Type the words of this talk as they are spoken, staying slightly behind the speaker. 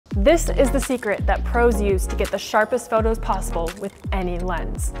This is the secret that pros use to get the sharpest photos possible with any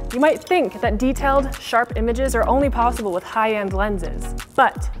lens. You might think that detailed, sharp images are only possible with high-end lenses,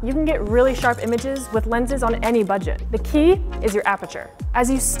 but you can get really sharp images with lenses on any budget. The key is your aperture. As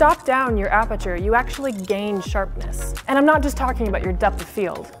you stop down your aperture, you actually gain sharpness. And I'm not just talking about your depth of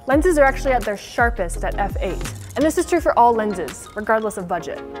field. Lenses are actually at their sharpest at f8, and this is true for all lenses, regardless of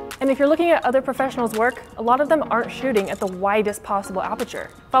budget. And if you're looking at other professionals' work, a lot of them aren't shooting at the widest possible aperture.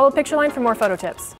 Follow Pictureline for more photo tips.